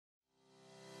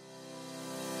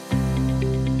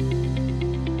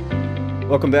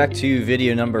Welcome back to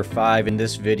video number 5. In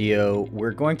this video,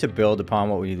 we're going to build upon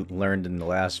what we learned in the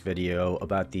last video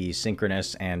about the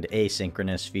synchronous and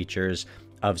asynchronous features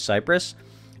of Cypress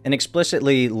and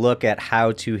explicitly look at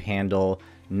how to handle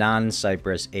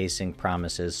non-Cypress async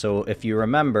promises. So if you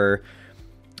remember,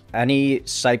 any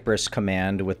Cypress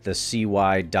command with the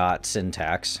cy dot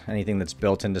syntax, anything that's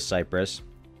built into Cypress,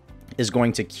 is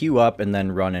going to queue up and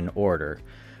then run in order.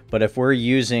 But if we're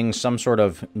using some sort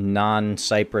of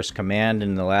non-Cypress command,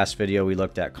 in the last video we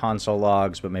looked at console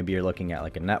logs, but maybe you're looking at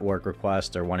like a network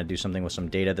request or want to do something with some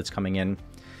data that's coming in.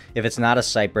 If it's not a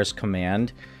Cypress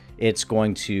command, it's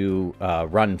going to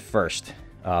run first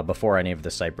before any of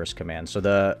the Cypress commands. So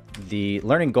the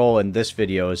learning goal in this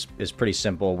video is pretty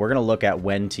simple. We're going to look at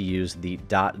when to use the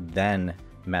 .then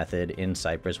method in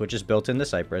Cypress, which is built into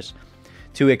Cypress,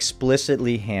 to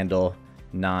explicitly handle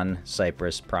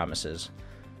non-Cypress promises.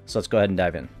 So let's go ahead and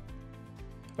dive in.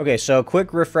 Okay, so a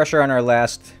quick refresher on our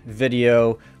last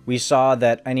video. We saw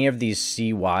that any of these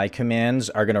cy commands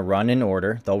are going to run in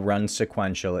order. They'll run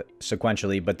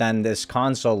sequentially, but then this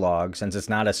console log, since it's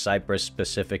not a Cypress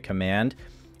specific command,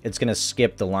 it's going to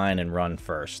skip the line and run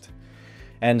first.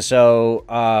 And so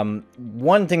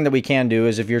one thing that we can do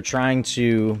is if you're trying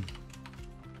to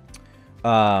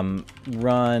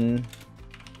run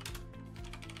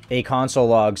a console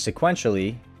log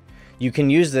sequentially, you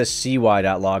can use this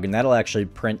cy.log, and that'll actually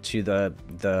print to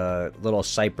the little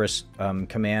Cypress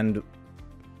command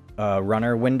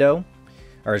runner window,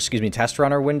 or excuse me, test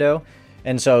runner window.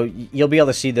 And so you'll be able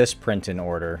to see this print in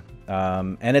order.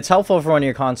 And it's helpful for when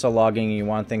you're console logging and you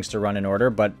want things to run in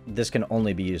order, but this can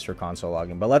only be used for console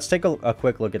logging. But let's take a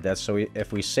quick look at this. So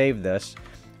if we save this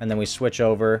and then we switch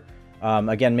over,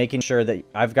 again, making sure that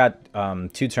I've got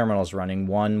 2 terminals running,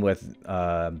 one with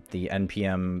the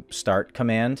npm start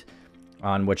command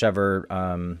on whichever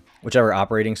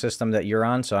operating system that you're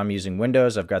on. So I'm using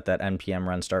Windows. I've got that npm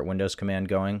run start Windows command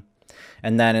going,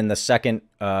 and then in the second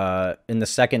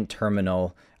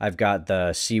terminal, I've got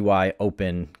the cy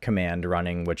open command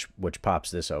running, which pops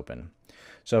this open.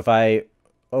 So if I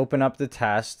open up the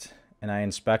test and I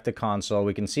inspect the console,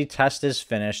 we can see test is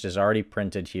finished, is already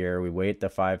printed here. We wait the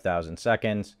 5,000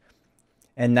 seconds,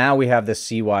 and now we have the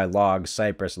cy log,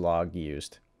 Cypress log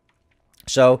used.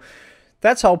 So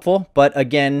that's helpful, but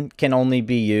again, can only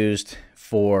be used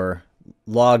for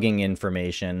logging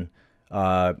information.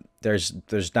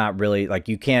 There's not really, like,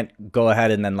 you can't go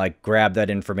ahead and then like grab that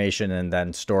information and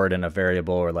then store it in a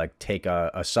variable or like take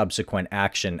a subsequent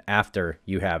action after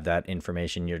you have that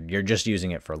information. You're just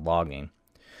using it for logging.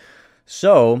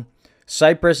 So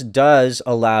Cypress does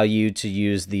allow you to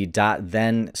use the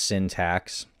 .then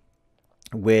syntax,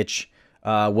 which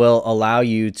will allow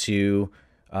you to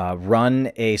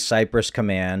run a Cypress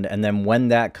command, and then when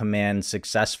that command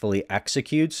successfully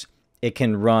executes, it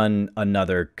can run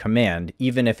another command,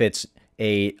 even if it's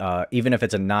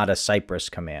not a Cypress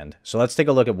command. So let's take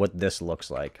a look at what this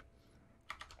looks like.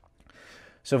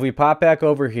 So if we pop back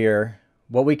over here,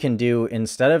 what we can do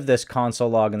instead of this console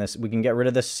log and this, we can get rid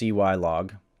of the cy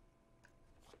log,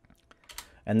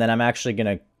 and then I'm actually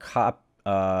going to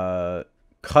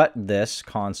cut this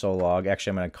console log.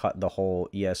 Actually, I'm going to cut the whole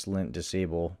ESLint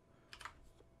disable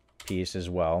piece as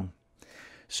well.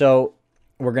 So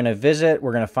we're going to visit,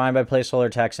 we're going to find by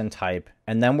placeholder text and type,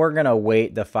 and then we're going to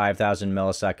wait the 5,000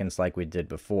 milliseconds like we did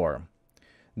before.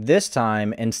 This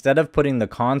time, instead of putting the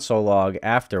console log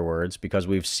afterwards, because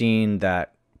we've seen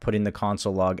that putting the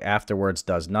console log afterwards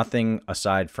does nothing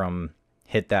aside from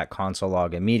hit that console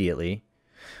log immediately,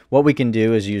 what we can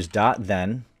do is use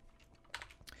 .then.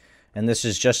 And this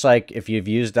is just like if you've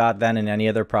used .then in any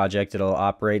other project, it'll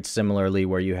operate similarly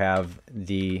where you have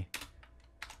the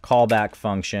callback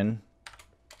function.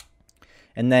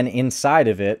 And then inside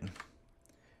of it,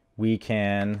 we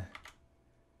can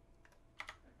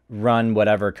run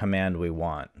whatever command we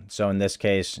want. So in this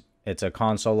case, it's a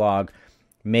console log.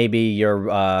 Maybe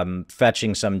you're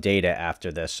fetching some data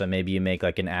after this. So maybe you make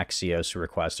like an Axios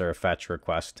request or a fetch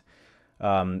request.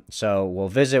 So we'll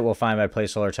visit, we'll find by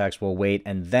placeholder text, we'll wait,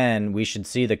 and then we should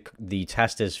see the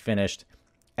test is finished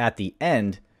at the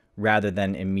end rather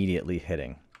than immediately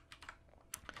hitting.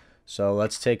 So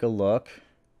let's take a look.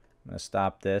 I'm going to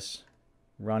stop this,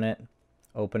 run it,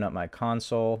 open up my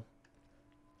console.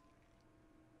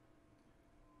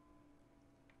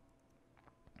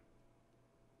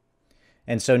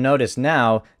 And so notice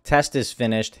now, test is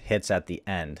finished, hits at the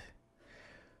end.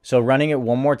 So running it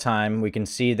one more time, we can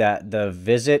see that the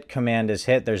visit command is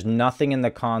hit. There's nothing in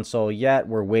the console yet.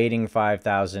 We're waiting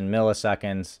 5,000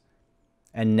 milliseconds,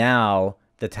 and now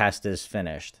the test is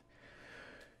finished.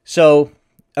 So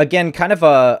again, kind of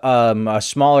a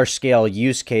smaller scale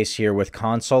use case here with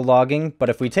console logging. But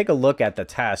if we take a look at the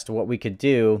test, what we could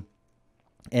do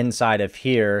inside of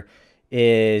here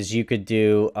is you could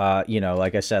do, you know,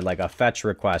 like I said, like a fetch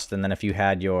request. And then if you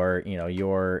had your, you know,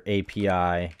 your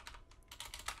API.com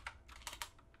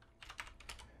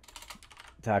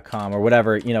or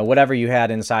whatever, you know, whatever you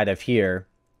had inside of here,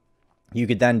 you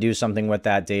could then do something with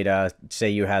that data.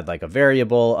 Say you had like a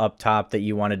variable up top that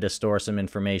you wanted to store some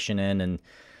information in, and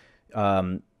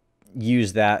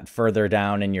use that further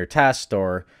down in your test,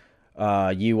 or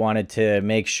you wanted to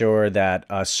make sure that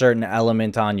a certain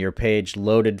element on your page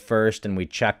loaded first, and we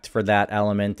checked for that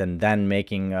element and then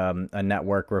making a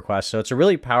network request. So it's a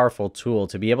really powerful tool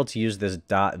to be able to use this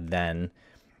 .then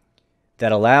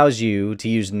that allows you to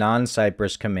use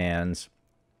non-Cypress commands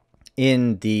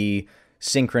in the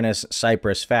synchronous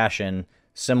Cypress fashion,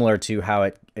 similar to how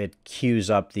it queues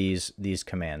up these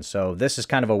commands. So this is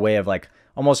kind of a way of like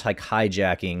almost like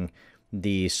hijacking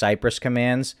the Cypress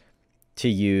commands to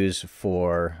use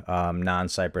for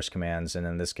non-Cypress commands. And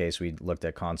in this case, we looked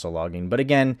at console logging. But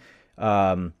again,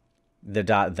 the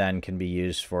 .then can be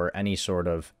used for any sort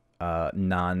of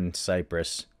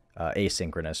non-Cypress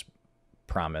asynchronous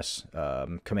promise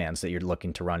commands that you're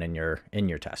looking to run in your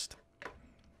test.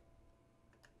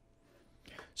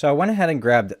 So I went ahead and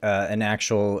grabbed an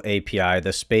actual API,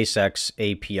 the SpaceX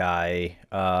API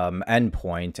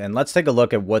endpoint, and let's take a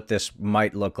look at what this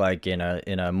might look like in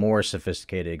a more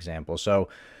sophisticated example. So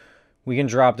we can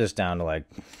drop this down to like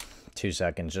 2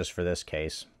 seconds just for this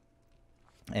case.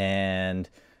 And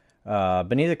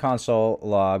beneath the console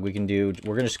log, we're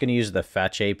just going to use the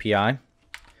fetch API.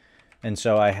 And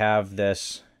so I have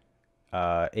this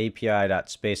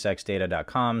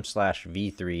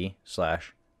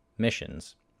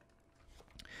api.spacexdata.com/v3/missions.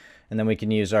 And then we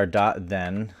can use our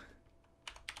 .then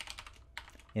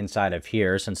inside of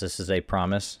here, since this is a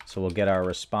promise. So we'll get our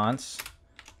response,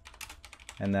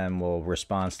 and then we'll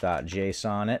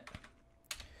response.json it.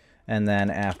 And then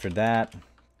after that,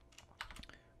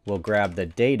 we'll grab the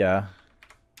data,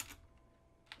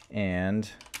 and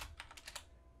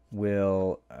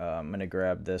we'll, I'm going to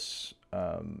grab this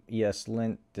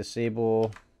ESLint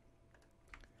disable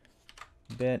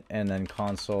bit, and then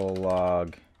console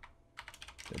log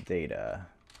the data.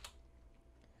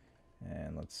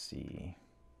 And let's see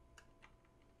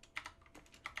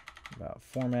about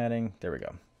formatting. There we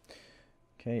go.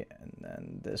 Okay, and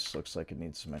then this looks like it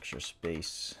needs some extra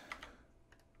space.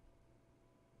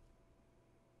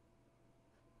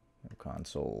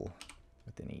 Console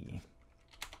with an E.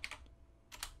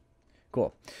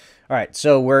 Cool. All right,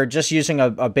 so we're just using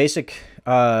a basic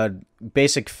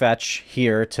fetch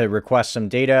here to request some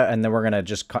data, and then we're gonna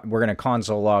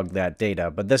console log that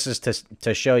data. But this is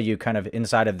to show you kind of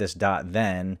inside of this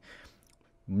 .then.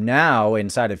 Now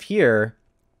inside of here,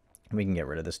 we can get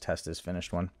rid of this test is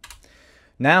finished one.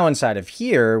 Now inside of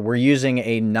here, we're using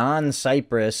a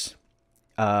non-Cypress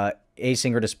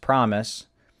asynchronous promise.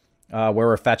 Where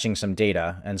we're fetching some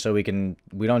data, and so we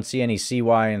don't see any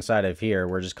CY inside of here.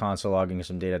 We're just console logging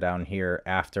some data down here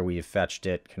after we've fetched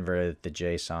it, converted it to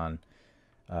JSON,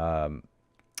 or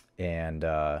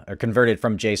converted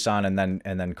from JSON,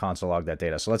 and then console log that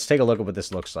data. So let's take a look at what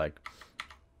this looks like.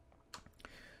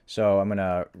 So I'm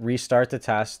gonna restart the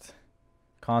test.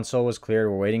 Console was cleared.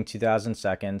 We're waiting 2,000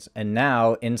 seconds, and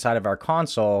now inside of our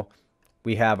console,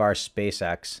 we have our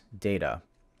SpaceX data.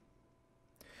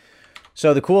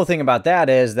 So the cool thing about that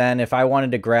is then if I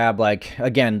wanted to grab, like,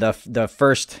 again, the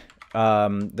first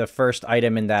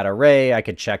item in that array, I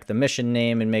could check the mission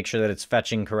name and make sure that it's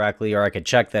fetching correctly, or I could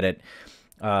check that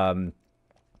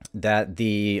that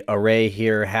the array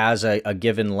here has a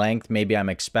given length. Maybe I'm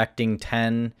expecting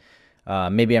 10.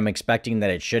 Maybe I'm expecting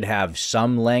that it should have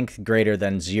some length greater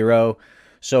than 0.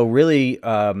 So really,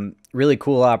 really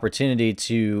cool opportunity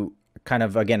to kind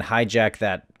of, again, hijack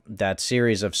that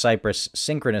series of Cypress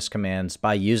synchronous commands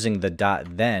by using the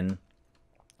 .then.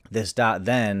 This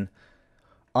 .then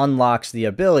unlocks the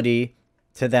ability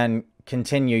to then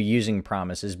continue using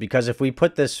promises, because if we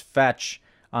put this fetch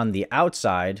on the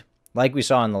outside, like we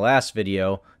saw in the last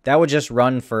video, that would just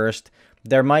run first.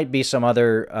 There might be some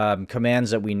other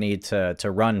commands that we need to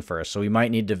run first. So we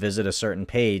might need to visit a certain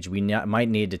page. We might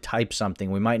need to type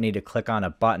something. We might need to click on a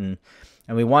button.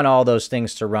 And we want all those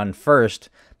things to run first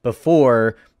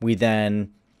before we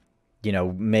then, you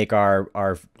know, make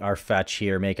our fetch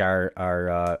here, make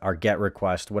our get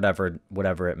request,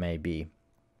 whatever it may be.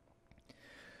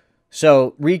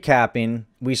 So recapping,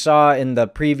 we saw in the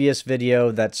previous video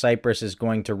that Cypress is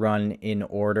going to run in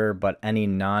order, but any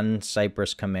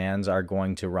non-Cypress commands are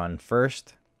going to run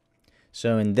first.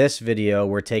 So in this video,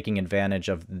 we're taking advantage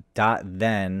of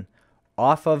 .then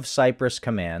off of Cypress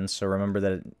commands, so remember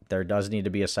that there does need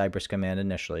to be a Cypress command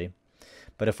initially,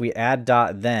 but if we add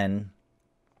 .then,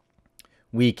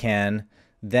 we can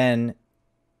then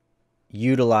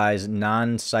utilize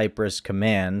non-Cypress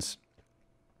commands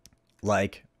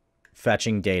like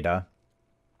fetching data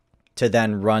to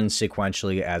then run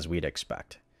sequentially as we'd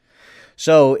expect.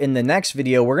 So in the next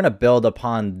video, we're going to build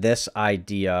upon this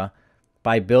idea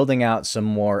by building out some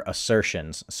more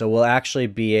assertions. So we'll actually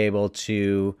be able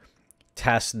to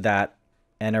test that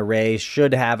an array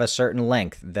should have a certain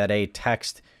length, that a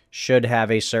text should have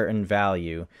a certain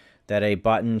value, that a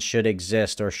button should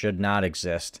exist or should not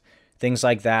exist. Things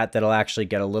like that that'll actually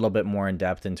get a little bit more in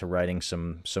depth into writing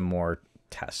some more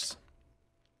tests.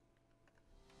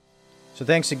 So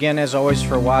thanks again, as always,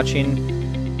 for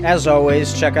watching. As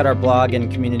always, check out our blog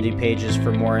and community pages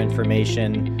for more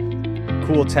information,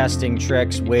 cool testing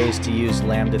tricks, ways to use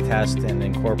Lambda test and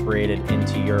incorporate it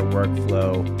into your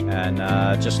workflow,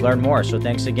 and just learn more. So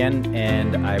thanks again,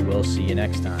 and I will see you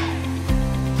next time.